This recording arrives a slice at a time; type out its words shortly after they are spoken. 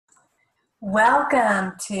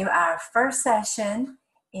Welcome to our first session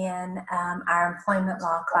in our employment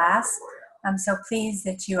law class. I'm so pleased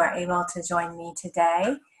that you are able to join me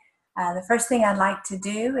today. The first thing I'd like to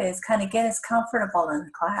do is kind of get us comfortable in the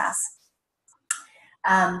class.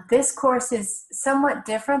 This course is somewhat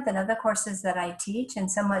different than other courses that I teach and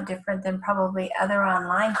somewhat different than probably other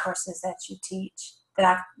online courses that you teach,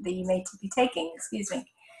 that you may be taking, excuse me.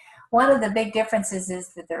 One of the big differences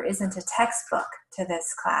is that there isn't a textbook to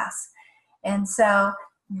this class. And so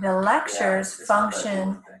the lectures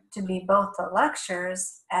function to be both the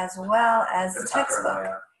lectures as well as the textbook.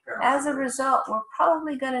 As a result, we're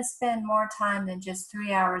probably going to spend more time than just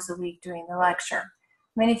 3 hours a week doing the lecture.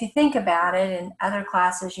 I mean, if you think about it, in other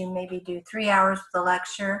classes, you maybe do 3 hours with the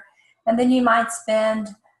lecture, and then you might spend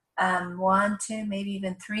 1, 2, maybe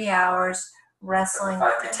even 3 hours wrestling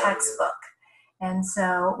with the textbook. And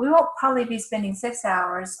so we won't probably be spending 6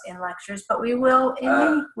 hours in lectures, but we will in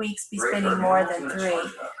many weeks be spending more than 3.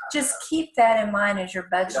 Just keep that in mind as you're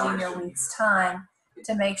budgeting your week's time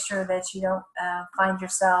to make sure that you don't find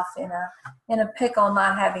yourself in a pickle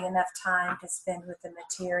not having enough time to spend with the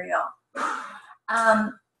material. I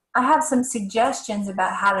have some suggestions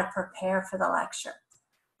about how to prepare for the lecture.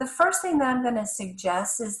 The first thing that I'm going to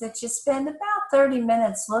suggest is that you spend about 30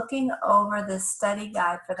 minutes looking over the study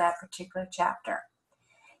guide for that particular chapter.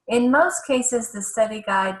 In most cases, the study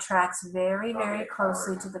guide tracks very, very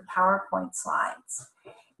closely to the PowerPoint slides.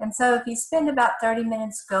 And so if you spend about 30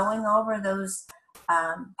 minutes going over those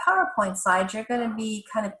PowerPoint slides, you're going to be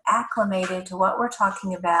kind of acclimated to what we're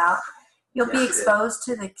talking about. You'll be exposed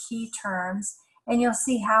to the key terms, and you'll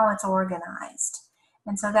see how it's organized.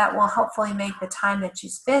 And so that will hopefully make the time that you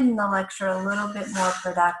spend in the lecture a little bit more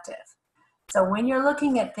productive. So when you're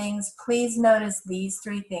looking at things, please notice these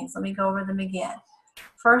 3 things. Let me go over them again.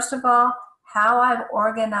 First of all, how I've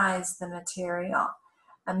organized the material.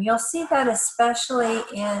 You'll see that especially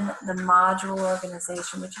in the module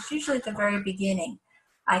organization, which is usually at the very beginning.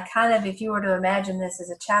 I kind of, if you were to imagine this as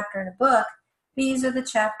a chapter in a book, these are the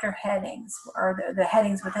chapter headings, or the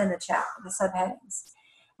headings within the chapter, the subheadings.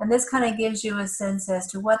 And this kind of gives you a sense as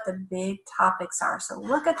to what the big topics are. So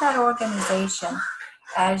look at that organization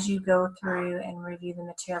as you go through and review the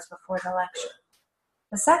materials before the lecture.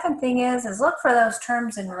 The second thing is look for those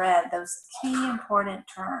terms in red, those key important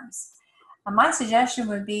terms. My suggestion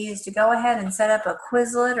would be is to go ahead and set up a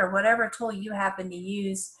Quizlet or whatever tool you happen to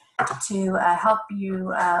use to help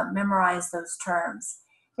you memorize those terms.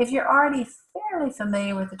 If you're already fairly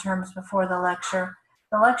familiar with the terms before the lecture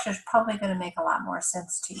is probably going to make a lot more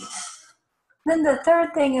sense to you. Then the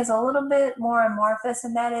third thing is a little bit more amorphous,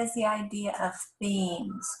 and that is the idea of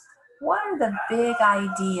themes. What are the big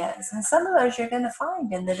ideas? And some of those you're going to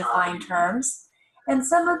find in the defined terms, and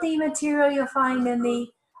some of the material you'll find in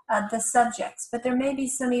the subjects, but there may be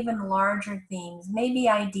some even larger themes, maybe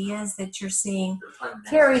ideas that you're seeing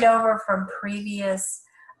carried over from previous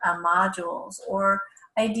modules, or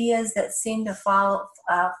ideas that seem to flow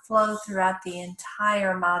throughout the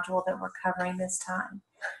entire module that we're covering this time.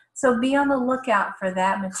 So be on the lookout for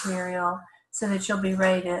that material so that you'll be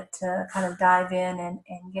ready to kind of dive in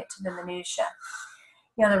and get to the minutia.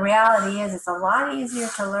 You know, the reality is it's a lot easier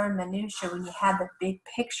to learn minutia when you have the big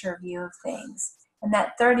picture view of things. And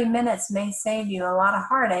that 30 minutes may save you a lot of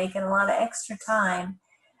heartache and a lot of extra time.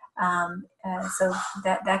 So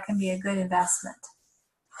that can be a good investment.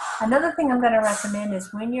 Another thing I'm going to recommend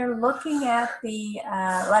is when you're looking at the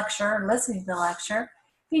lecture, listening to the lecture,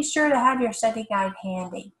 be sure to have your study guide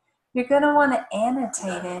handy. You're going to want to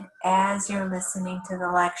annotate it as you're listening to the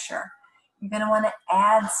lecture. You're going to want to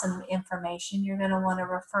add some information. You're going to want to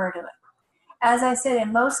refer to it. As I said,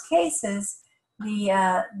 in most cases,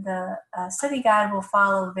 the study guide will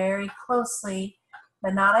follow very closely,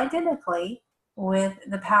 but not identically, with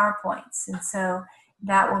the PowerPoints. And so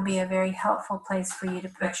that will be a very helpful place for you to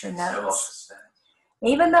put your notes.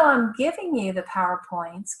 Even though I'm giving you the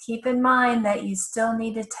PowerPoints, keep in mind that you still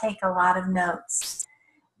need to take a lot of notes.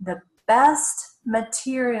 The best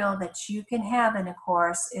material that you can have in a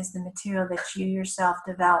course is the material that you yourself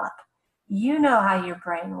develop. You know how your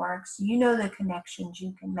brain works. You know the connections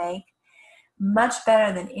you can make much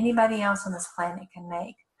better than anybody else on this planet can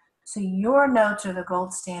make. So your notes are the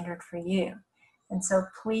gold standard for you. And so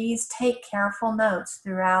please take careful notes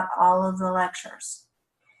throughout all of the lectures.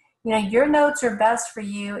 You know, your notes are best for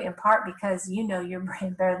you in part because you know your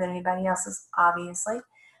brain better than anybody else's, obviously.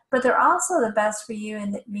 But they're also the best for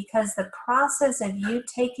you because the process of you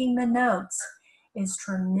taking the notes is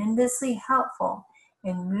tremendously helpful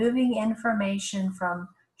in moving information from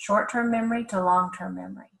short-term memory to long-term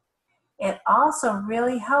memory. It also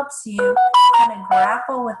really helps you kind of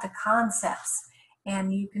grapple with the concepts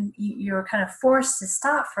and you're kind of forced to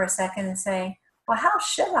stop for a second and say, well, how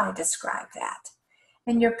should I describe that?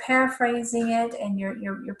 And you're paraphrasing it, and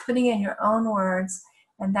you're putting in your own words,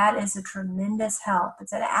 and that is a tremendous help.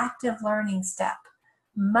 It's an active learning step,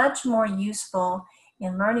 much more useful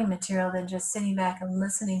in learning material than just sitting back and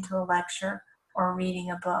listening to a lecture or reading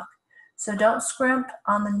a book. So don't scrimp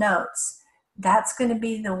on the notes. That's going to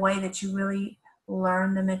be the way that you really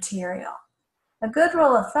learn the material. A good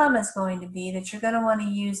rule of thumb is going to be that you're going to want to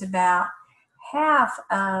use about half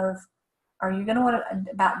of, or you're going to want to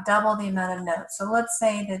about double the amount of notes. So let's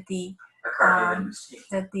say that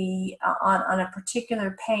on a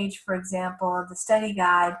particular page, for example, of the study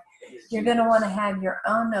guide, you're going to want to have your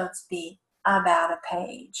own notes be about a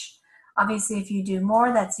page. Obviously, if you do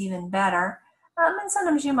more, that's even better. And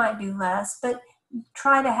sometimes you might do less, but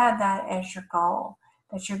try to have that as your goal,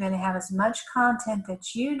 that you're going to have as much content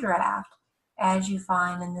that you draft as you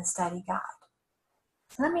find in the study guide.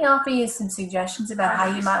 Let me offer you some suggestions about how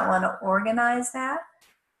you might want to organize that.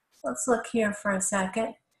 Let's look here for a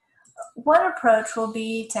second. One approach will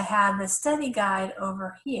be to have the study guide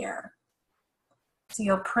over here. So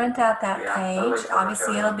you'll print out that page.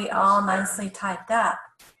 Obviously, it'll be all nicely typed up.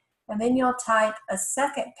 And then you'll type a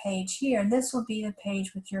second page here, and this will be the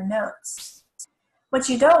page with your notes. What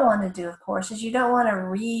you don't want to do, of course, is you don't want to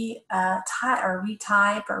retype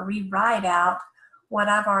or rewrite out what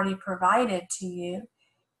I've already provided to you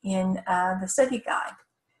in the study guide.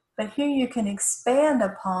 But here you can expand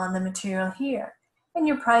upon the material here. And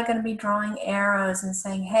you're probably going to be drawing arrows and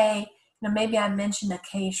saying, hey, maybe I mentioned a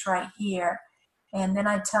case right here, and then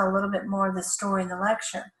I tell a little bit more of the story in the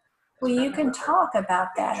lecture. Well, you can talk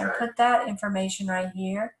about that and put that information right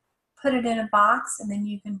here, put it in a box, and then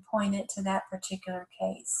you can point it to that particular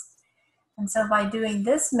case. And so by doing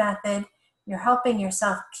this method, you're helping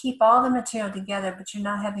yourself keep all the material together, but you're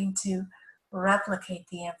not having to replicate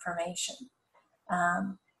the information.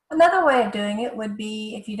 Another way of doing it would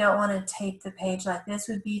be, if you don't want to tape the page like this,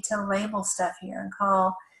 would be to label stuff here and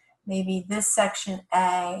call maybe this section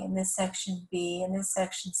A, and this section B, and this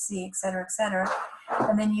section C, et cetera,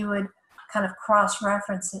 and then you would kind of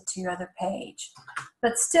cross-reference it to your other page.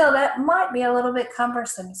 But still, that might be a little bit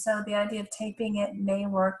cumbersome, so the idea of taping it may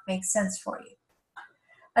make sense for you.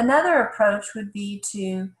 Another approach would be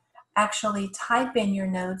to actually type in your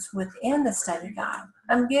notes within the study guide.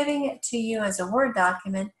 I'm giving it to you as a Word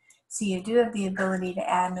document, so you do have the ability to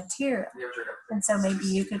add material. And so maybe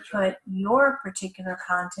you could put your particular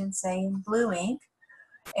content, say, in blue ink,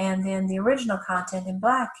 and then the original content in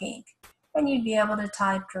black ink. And you'd be able to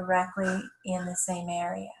type directly in the same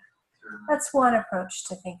area. That's one approach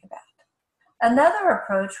to think about. Another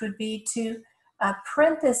approach would be to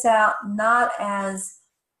print this out not as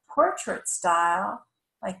portrait style,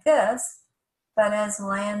 like this, but as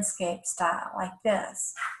landscape style, like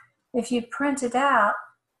this. If you print it out,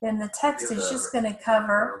 then the text is just going to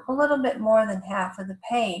cover a little bit more than half of the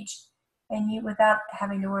page. And you, without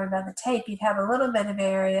having to worry about the tape, you'd have a little bit of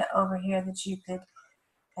area over here that you could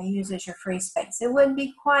use as your free space. It wouldn't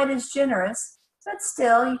be quite as generous, but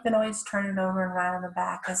still, you can always turn it over and write on the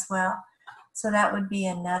back as well. So that would be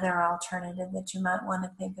another alternative that you might want to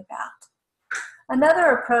think about. Another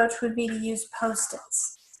approach would be to use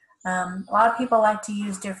Post-its. A lot of people like to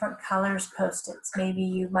use different colors Post-its. Maybe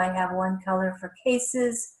you might have one color for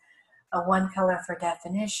cases, one color for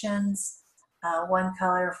definitions, one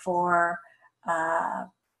color for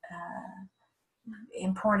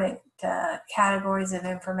important categories of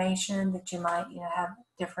information that you might have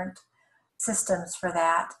different systems for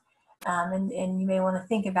that. And you may want to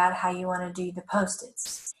think about how you want to do the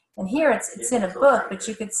Post-its. And here it's in a book, but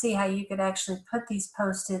you could see how you could actually put these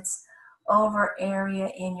Post-its over area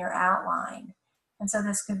in your outline. And so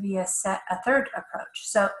this could be a third approach.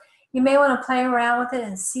 So you may want to play around with it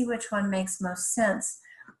and see which one makes most sense.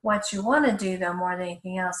 What you want to do, though, more than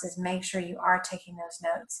anything else, is make sure you are taking those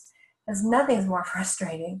notes. Because nothing's more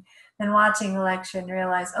frustrating than watching a lecture and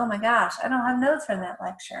realize, oh my gosh, I don't have notes from that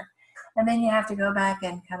lecture. And then you have to go back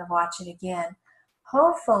and kind of watch it again.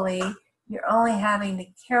 Hopefully, you're only having to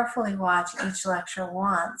carefully watch each lecture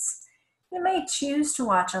once. You may choose to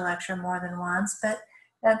watch a lecture more than once, but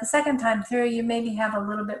the second time through, you maybe have a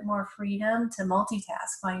little bit more freedom to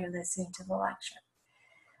multitask while you're listening to the lecture.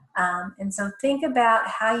 And so think about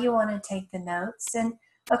how you want to take the notes. And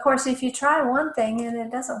of course, if you try one thing and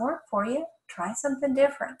it doesn't work for you, try something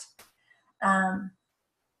different.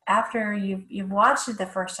 After you've watched it the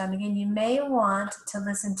first time, again, you may want to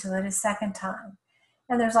listen to it a second time.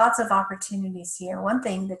 And there's lots of opportunities here. One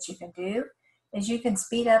thing that you can do is you can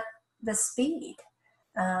speed up the speed.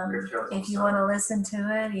 If you want to listen to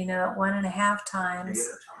it, at 1.5 times,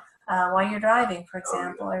 while you're driving, for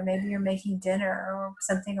example, or maybe you're making dinner or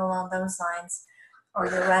something along those lines, or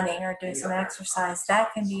you're running or doing some exercise.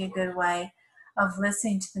 That can be a good way of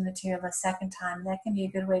listening to the material a second time. That can be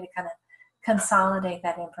a good way to kind of consolidate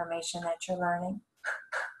that information that you're learning.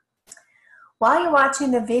 While you're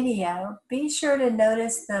watching the video, be sure to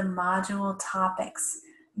notice the module topics.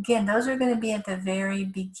 Again, those are going to be at the very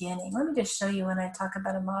beginning. Let me just show you when I talk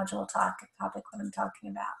about a module topic what I'm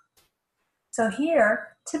talking about. So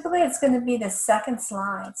here, typically it's going to be the second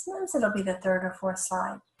slide. Sometimes it'll be the third or fourth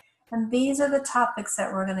slide. And these are the topics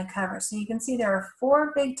that we're going to cover. So you can see there are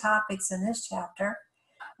 4 big topics in this chapter.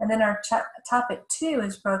 And then our topic 2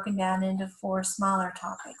 is broken down into 4 smaller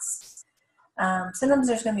topics. Sometimes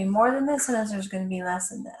there's going to be more than this, sometimes there's going to be less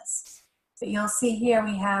than this. But you'll see here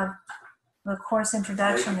we have the course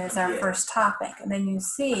introduction is our first topic. And then you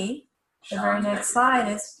see the very next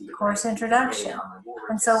slide is course introduction.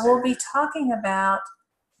 And so we'll be talking about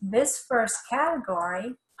this first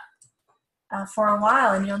category for a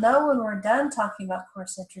while. And you'll know when we're done talking about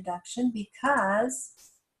course introduction because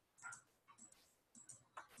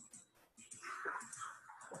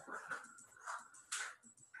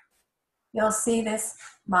you'll see this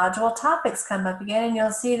module topics come up again, and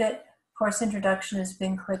you'll see that course introduction has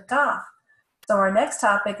been clicked off. So our next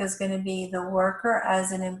topic is going to be the worker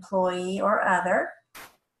as an employee or other.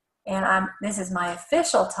 And this is my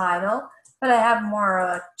official title, but I have more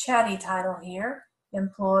of a chatty title here,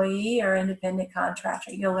 employee or independent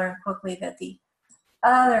contractor. You'll learn quickly that the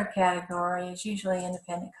other category is usually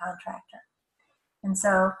independent contractor. And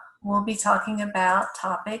so we'll be talking about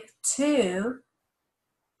topic 2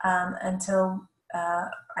 until,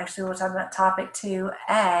 actually we'll talk about topic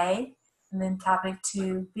 2A, and then topic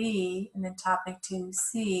 2B, and then topic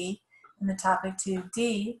 2C, and then topic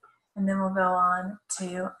 2D, and then we'll go on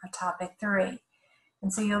to our topic 3.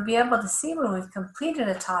 And so you'll be able to see when we've completed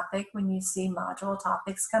a topic when you see module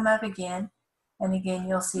topics come up again, and again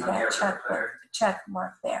you'll see that check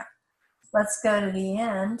mark there. Let's go to the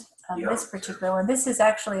end of this particular one. This is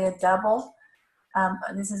actually a double.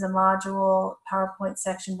 This is a module PowerPoint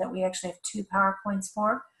section that we actually have 2 PowerPoints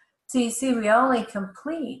for. So you see we only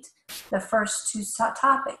complete the first 2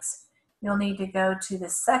 topics. You'll need to go to the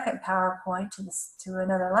second PowerPoint to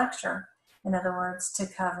another lecture, in other words, to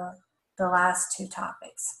cover the last 2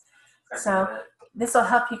 topics. So this will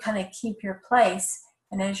help you kind of keep your place.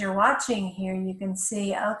 And as you're watching here, you can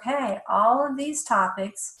see, okay, all of these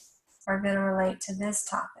topics are going to relate to this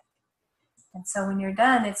topic. And so when you're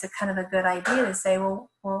done, it's a kind of a good idea to say, well,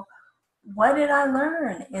 what did I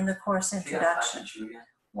learn in the course introduction?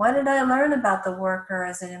 What did I learn about the worker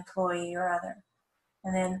as an employee or other?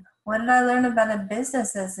 And then what did I learn about a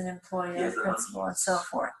business as an employee or principal, and so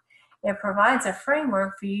forth? It provides a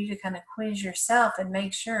framework for you to kind of quiz yourself and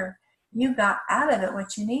make sure you got out of it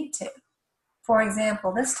what you need to. For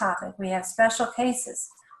example, this topic, we have special cases,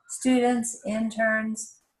 students,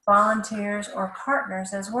 interns, volunteers, or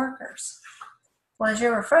partners as workers. Well, as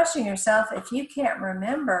you're refreshing yourself, if you can't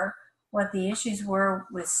remember what the issues were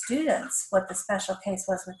with students, what the special case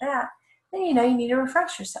was with that, then you know you need to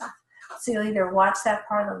refresh yourself. So you'll either watch that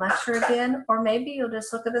part of the lecture again, or maybe you'll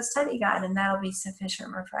just look at the study guide and that'll be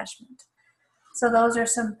sufficient refreshment. So those are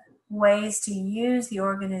some ways to use the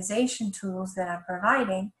organization tools that I'm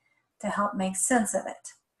providing to help make sense of it.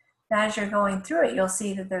 Now, as you're going through it, you'll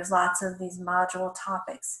see that there's lots of these module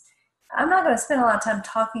topics. I'm not going to spend a lot of time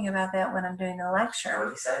talking about that when I'm doing the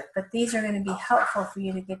lecture, but these are going to be helpful for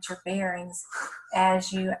you to get your bearings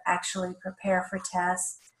as you actually prepare for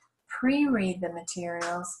tests, pre-read the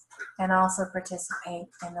materials, and also participate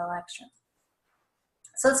in the lecture.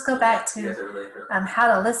 So let's go back to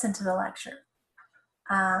how to listen to the lecture.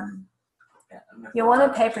 You'll want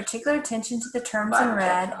to pay particular attention to the terms in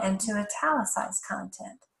red and to italicized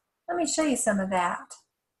content. Let me show you some of that.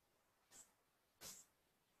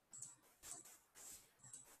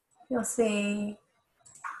 You'll see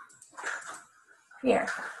here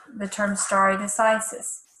the term stare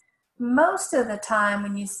decisis. Most of the time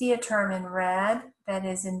when you see a term in red that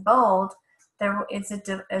is in bold, there is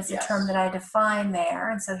a term that I define there,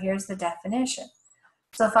 and so here's the definition.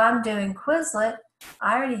 So if I'm doing Quizlet,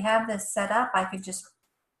 I already have this set up. I could just,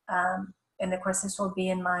 and of course this will be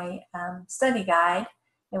in my study guide.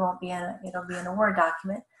 It won't be in it'll be in a Word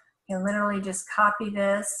document. You can literally just copy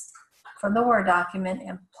this from the Word document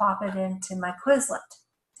and plop it into my Quizlet.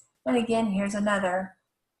 And again, here's another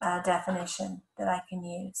definition that I can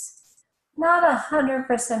use. Not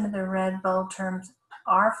 100% of the red bold terms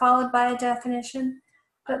are followed by a definition,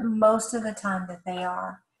 but most of the time that they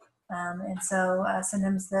are. And so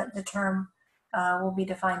sometimes the term will be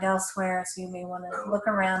defined elsewhere, so you may want to look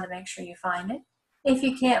around to make sure you find it. If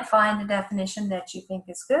you can't find a definition that you think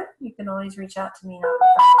is good, you can always reach out to me and I'll be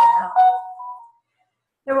glad to help.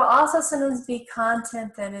 There will also sometimes be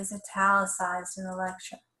content that is italicized in the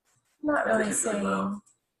lecture. I'm not really seeing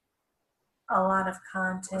a lot of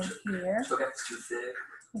content here.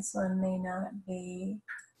 This one may not be.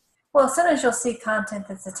 Well, sometimes you'll see content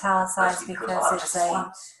that's italicized because it's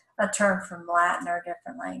a term from Latin or a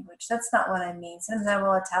different language. That's not what I mean. Sometimes I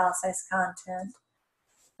will italicize content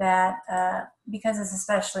that because it's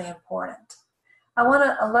especially important. I want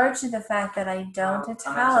to alert you to the fact that I don't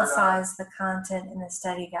italicize the content in the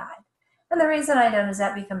study guide. And the reason I don't is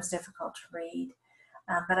that becomes difficult to read.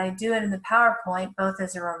 But I do it in the PowerPoint, both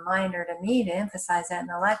as a reminder to me to emphasize that in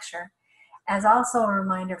the lecture, as also a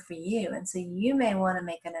reminder for you. And so you may want to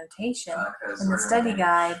make a notation in the study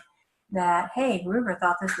guide that, hey, Gruber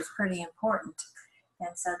thought this was pretty important.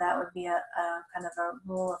 And so that would be a kind of a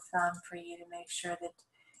rule of thumb for you to make sure that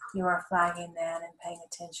you are flagging that and paying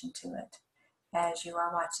attention to it as you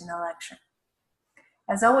are watching the lecture.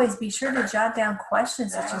 As always, be sure to jot down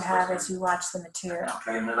questions that you have as you watch the material.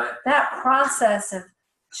 That process of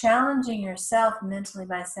challenging yourself mentally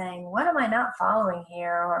by saying, what am I not following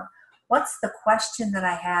here? Or what's the question that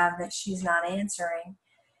I have that she's not answering?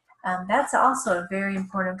 That's also a very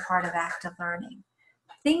important part of active learning.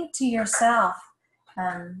 Think to yourself,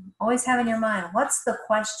 always have in your mind, what's the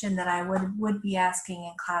question that I would be asking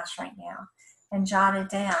in class right now? And jot it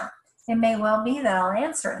down. It may well be that I'll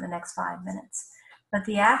answer it in the next 5 minutes. But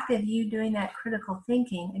the act of you doing that critical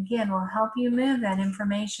thinking, again, will help you move that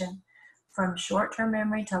information from short-term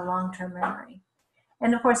memory to long-term memory.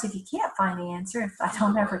 And of course, if you can't find the answer, if I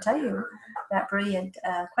don't ever tell you that brilliant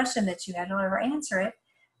question that you had, don't ever answer it,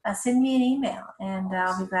 send me an email and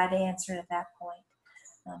I'll be glad to answer it at that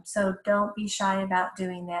point. So don't be shy about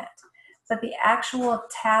doing that. But the actual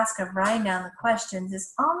task of writing down the questions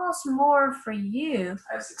is almost more for you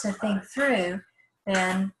to think through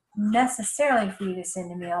than necessarily for you to send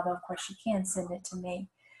to me, although of course you can send it to me.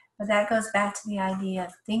 But that goes back to the idea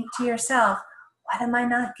of think to yourself, what am I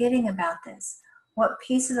not getting about this? What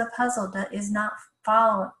piece of the puzzle is not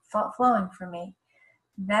flowing for me?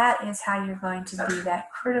 That is how you're going to be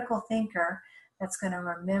that critical thinker that's going to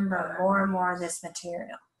remember more and more of this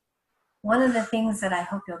material. One of the things that I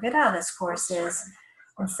hope you'll get out of this course is,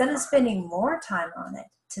 instead of spending more time on it,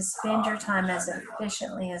 to spend your time as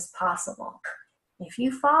efficiently as possible. If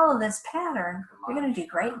you follow this pattern, you're going to do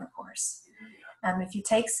great in the course. If you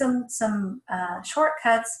take some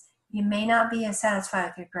shortcuts, you may not be as satisfied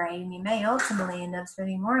with your grade, and you may ultimately end up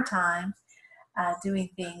spending more time doing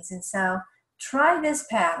things. And so try this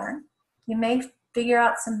pattern. You may figure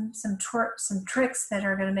out some tricks that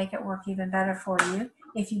are going to make it work even better for you.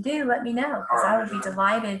 If you do, let me know, because I would be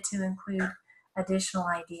delighted to include additional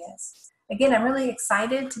ideas. Again, I'm really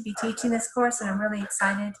excited to be teaching this course, and I'm really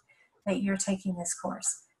excited that you're taking this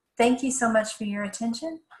course. Thank you so much for your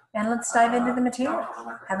attention, and let's dive into the material.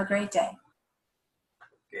 Have a great day.